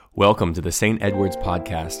Welcome to the St. Edward's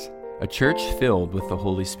Podcast, a church filled with the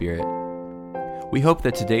Holy Spirit. We hope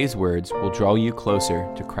that today's words will draw you closer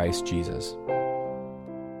to Christ Jesus.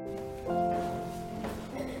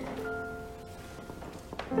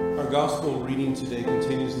 Our gospel reading today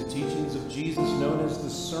continues the teachings of Jesus known as the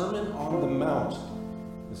Sermon on the Mount.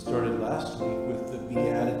 It started last week with the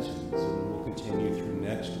Beatitudes and will continue through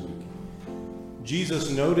next week.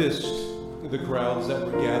 Jesus noticed the crowds that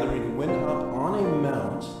were gathering and went up on a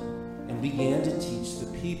mount and began to teach the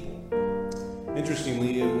people.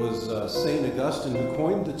 Interestingly, it was St. Augustine who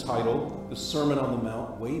coined the title, the Sermon on the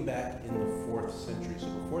Mount, way back in the 4th century. So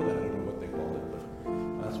before that, I don't know what they called it,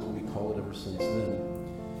 but that's what we call it ever since then.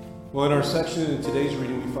 Well, in our section in today's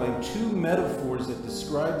reading, we find two metaphors that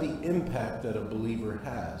describe the impact that a believer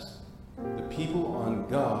has. The people on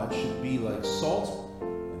God should be like salt,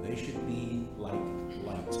 and they should be like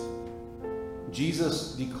light.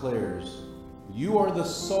 Jesus declares, "You are the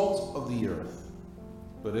salt of the earth.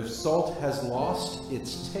 But if salt has lost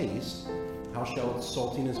its taste, how shall its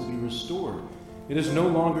saltiness be restored? It is no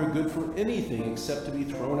longer good for anything except to be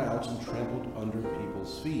thrown out and trampled under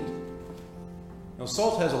people's feet." Now,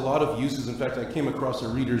 salt has a lot of uses. In fact, I came across a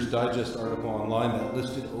Reader's Digest article online that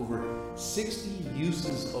listed over 60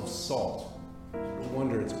 uses of salt. No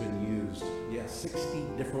wonder it's been used. Yeah, 60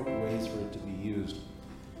 different ways for it to be used.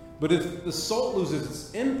 But if the salt loses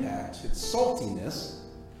its impact, its saltiness,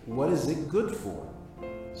 what is it good for?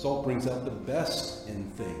 Salt brings out the best in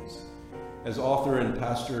things. As author and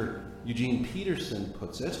pastor Eugene Peterson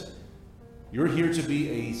puts it, you're here to be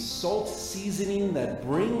a salt seasoning that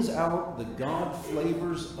brings out the God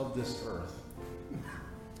flavors of this earth.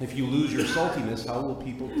 If you lose your saltiness, how will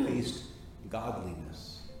people taste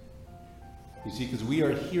godliness? You see, because we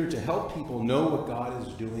are here to help people know what God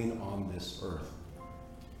is doing on this earth.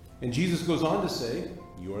 And Jesus goes on to say,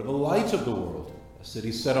 "You are the light of the world. A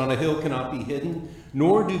city set on a hill cannot be hidden,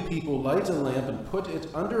 nor do people light a lamp and put it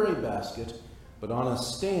under a basket, but on a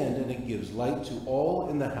stand, and it gives light to all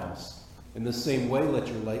in the house. In the same way, let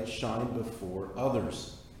your light shine before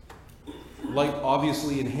others." Light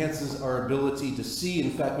obviously enhances our ability to see.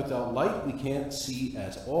 In fact, without light, we can't see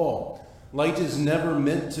at all. Light is never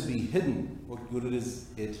meant to be hidden. What good is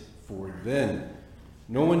it for then?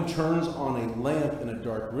 No one turns on a lamp in a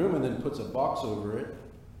dark room and then puts a box over it.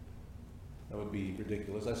 That would be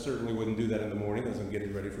ridiculous. I certainly wouldn't do that in the morning as I'm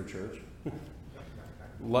getting ready for church.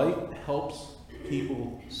 Light helps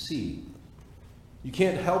people see. You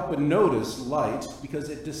can't help but notice light because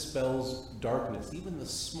it dispels darkness. Even the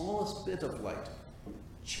smallest bit of light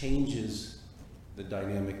changes the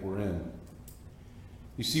dynamic we're in.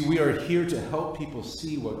 You see, we are here to help people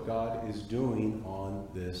see what God is doing on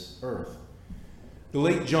this earth. The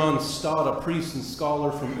late John Stott, a priest and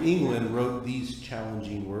scholar from England, wrote these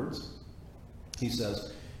challenging words. He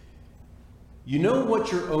says, "You know what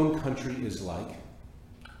your own country is like.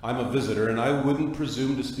 I'm a visitor, and I wouldn't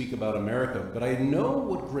presume to speak about America, but I know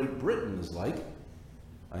what Great Britain is like.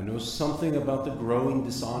 I know something about the growing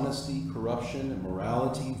dishonesty, corruption,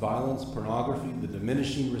 immorality, violence, pornography, the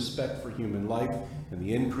diminishing respect for human life, and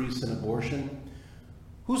the increase in abortion.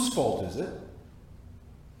 Whose fault is it?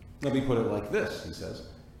 Let me put it like this," he says.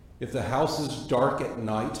 "If the house is dark at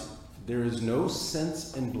night, there is no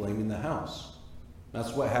sense in blaming the house.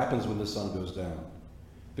 That's what happens when the sun goes down.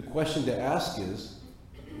 The question to ask is,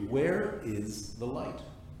 where is the light?"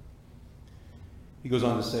 He goes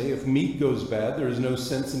on to say, "If meat goes bad, there is no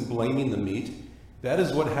sense in blaming the meat. That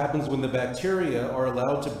is what happens when the bacteria are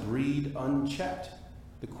allowed to breed unchecked.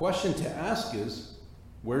 The question to ask is,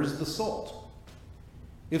 where's the salt?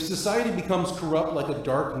 If society becomes corrupt like a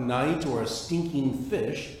dark night or a stinking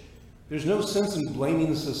fish, there's no sense in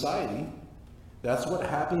blaming society. That's what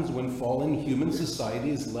happens when fallen human society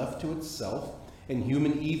is left to itself and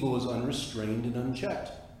human evil is unrestrained and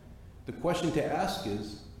unchecked. The question to ask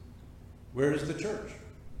is, where is the church?"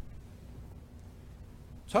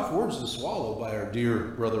 Tough words to swallow by our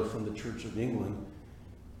dear brother from the Church of England.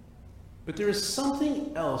 But there is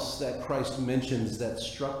something else that Christ mentions that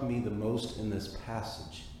struck me the most in this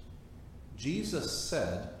passage. Jesus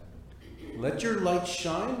said, "Let your light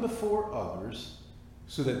shine before others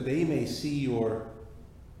so that they may see your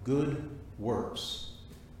good works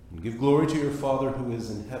and give glory to your Father who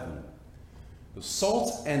is in heaven." The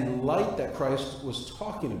salt and light that Christ was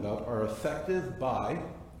talking about are effective by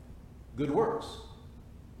good works.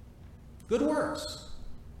 Good works.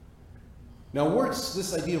 Now, works,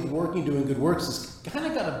 this idea of working, doing good works, has kind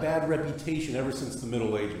of got a bad reputation ever since the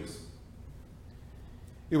Middle Ages.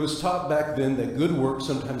 It was taught back then that good works,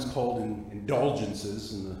 sometimes called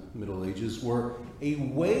indulgences in the Middle Ages, were a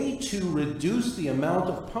way to reduce the amount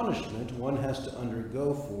of punishment one has to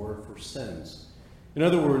undergo for sins. In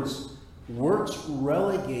other words, works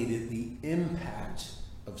relegated the impact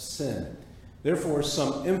of sin. Therefore,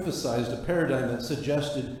 some emphasized a paradigm that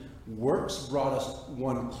suggested works brought us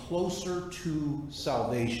one closer to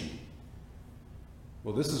salvation.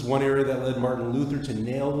 Well, this is one area that led Martin Luther to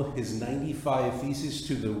nail his 95 Theses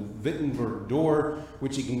to the Wittenberg door,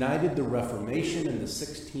 which ignited the Reformation in the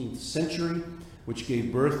 16th century, which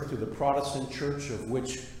gave birth to the Protestant Church, of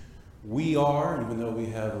which we are, even though we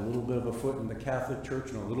have a little bit of a foot in the Catholic Church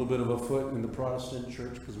and a little bit of a foot in the Protestant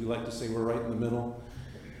Church, because we like to say we're right in the middle.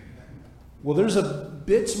 Well, there's a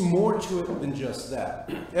bit more to it than just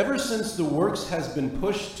that. Ever since the works has been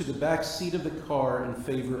pushed to the back seat of the car in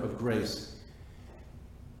favor of grace.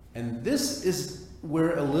 And this is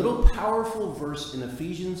where a little powerful verse in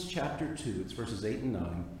Ephesians chapter 2, it's verses 8 and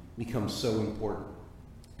 9, becomes so important.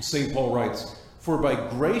 St. Paul writes, "For by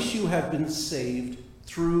grace you have been saved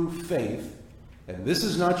through faith, and this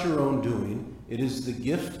is not your own doing, it is the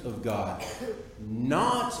gift of God,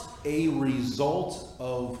 not a result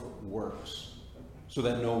of works, so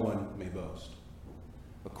that no one may boast."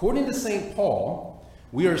 According to St. Paul,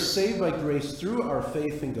 we are saved by grace through our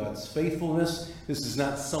faith in God's faithfulness. This is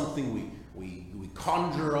not something we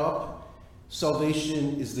conjure up.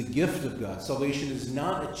 Salvation is the gift of God. Salvation is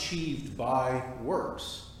not achieved by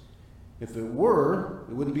works. If it were,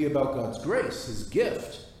 it wouldn't be about God's grace, his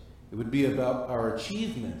gift. It would be about our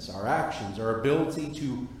achievements, our actions, our ability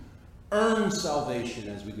to earn salvation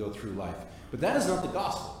as we go through life. But that is not the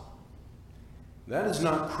gospel. That is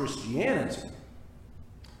not Christianity.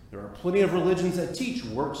 There are plenty of religions that teach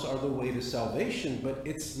works are the way to salvation, but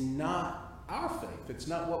it's not our faith. It's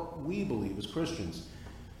not what we believe as Christians.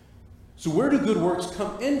 So where do good works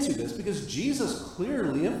come into this? Because Jesus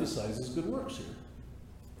clearly emphasizes good works here.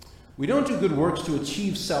 We don't do good works to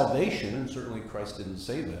achieve salvation, and certainly Christ didn't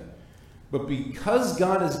say that. But because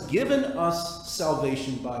God has given us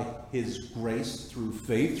salvation by his grace through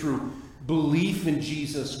faith, through belief in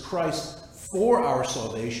Jesus Christ for our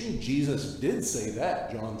salvation, Jesus did say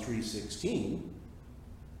that, John 3:16,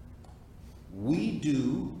 we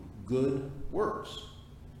do good works.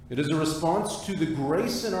 It is a response to the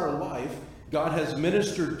grace in our life God has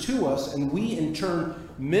ministered to us, and we in turn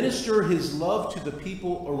minister his love to the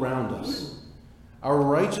people around us. Our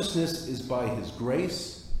righteousness is by his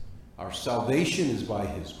grace. Our salvation is by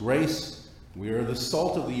his grace. We are the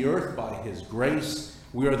salt of the earth by his grace.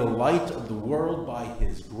 We are the light of the world by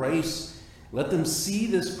his grace. Let them see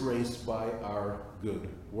this grace by our good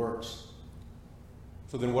works.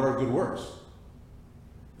 So then what are good works?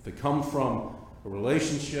 If they come from a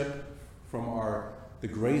relationship, from the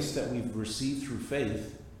grace that we've received through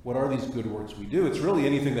faith, what are these good works we do? It's really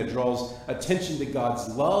anything that draws attention to God's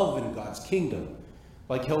love and God's kingdom,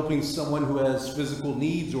 like helping someone who has physical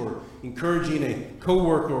needs, or encouraging a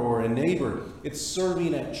coworker or a neighbor. It's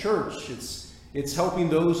serving at church. It's helping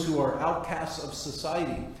those who are outcasts of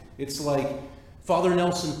society. It's like Father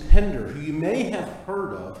Nelson Pender, who you may have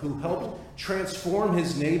heard of, who helped transform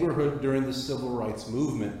his neighborhood during the civil rights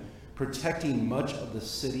movement, protecting much of the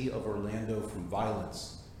city of Orlando from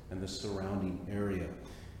violence and the surrounding area.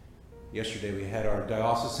 Yesterday we had our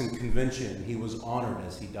diocesan convention, and he was honored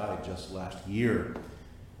as he died just last year.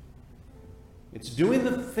 It's doing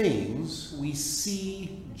the things we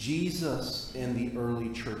see Jesus and the early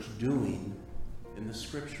church doing in the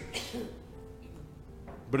scriptures.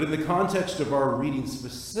 But in the context of our reading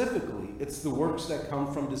specifically, it's the works that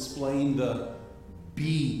come from displaying the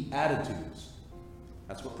Beatitudes.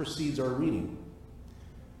 That's what precedes our reading.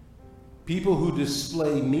 People who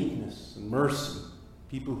display meekness and mercy,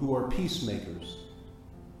 people who are peacemakers,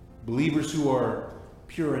 believers who are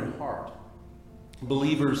pure in heart,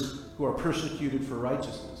 believers who are persecuted for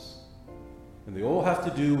righteousness. And they all have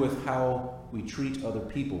to do with how we treat other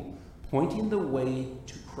people, pointing the way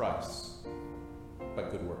to Christ by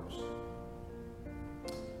good works.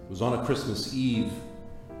 It was on a Christmas Eve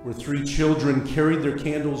where 3 children carried their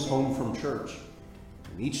candles home from church,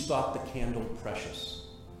 and each thought the candle precious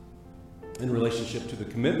in relationship to the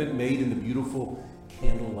commitment made in the beautiful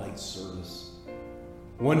candlelight service.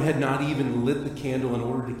 One had not even lit the candle in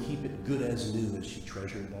order to keep it good as new, as she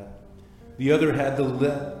treasured that. The other had to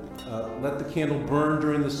let the candle burn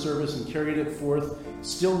during the service and carried it forth,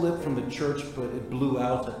 still lit from the church, but it blew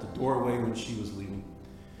out at the doorway when she was leaving.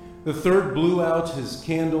 The third blew out his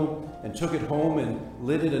candle and took it home and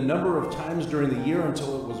lit it a number of times during the year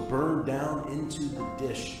until it was burned down into the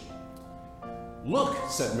dish. "Look,"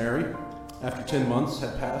 said Mary, after 10 months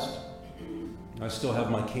had passed. I still have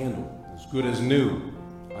my candle, as good as new.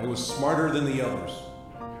 I was smarter than the others.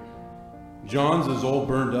 John's is all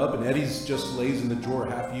burned up, and Eddie's just lays in the drawer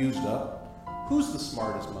half used up. Who's the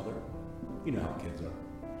smartest, Mother? You know how kids are.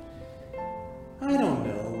 I don't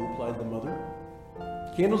know, replied the mother.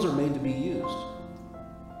 Candles are made to be used.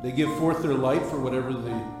 They give forth their light for whatever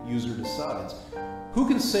the user decides. Who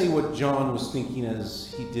can say what John was thinking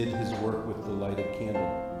as he did his work with the lighted candle?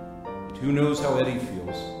 And who knows how Eddie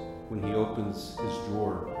feels when he opens his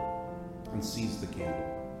drawer and sees the candle?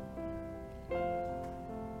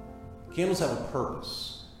 Candles have a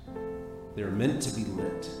purpose. They're meant to be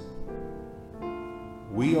lit.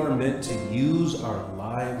 We are meant to use our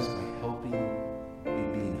lives by helping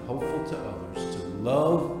and being helpful to others, to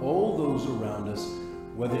love all those around us,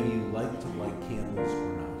 whether you like to light candles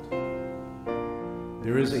or not.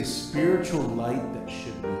 There is a spiritual light that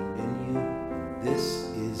should be in you. This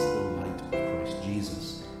is the light of Christ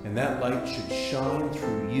Jesus. And that light should shine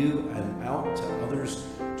through you and out to others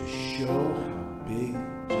to show how big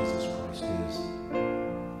Jesus Christ is.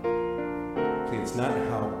 See, it's not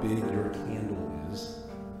how big your candle is.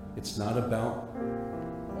 It's not about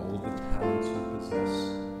all of the talents you possess.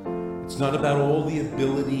 It's not about all the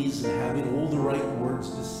abilities and having all the right words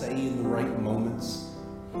to say in the right moments.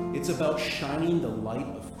 It's about shining the light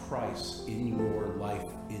of Christ in your life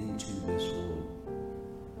into this world.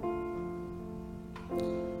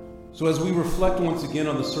 So as we reflect once again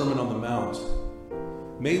on the Sermon on the Mount,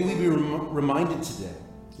 may we be reminded today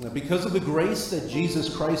that because of the grace that Jesus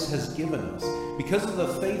Christ has given us, because of the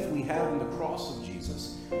faith we have in the cross of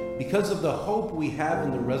Jesus, because of the hope we have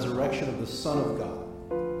in the resurrection of the Son of God,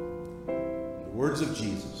 the words of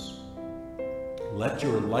Jesus, let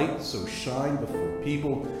your light so shine before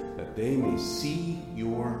people that they may see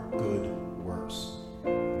your good works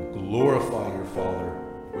and glorify your Father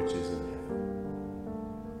which is in heaven.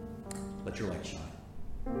 Let your light shine.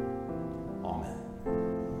 Amen.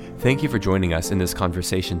 Thank you for joining us in this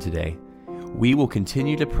conversation today. We will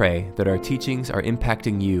continue to pray that our teachings are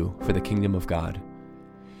impacting you for the kingdom of God.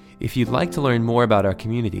 If you'd like to learn more about our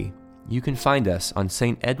community, you can find us on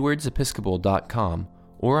stedwardsepiscopal.com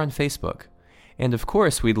or on Facebook. And of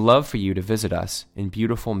course, we'd love for you to visit us in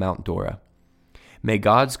beautiful Mount Dora. May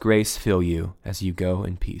God's grace fill you as you go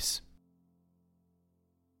in peace.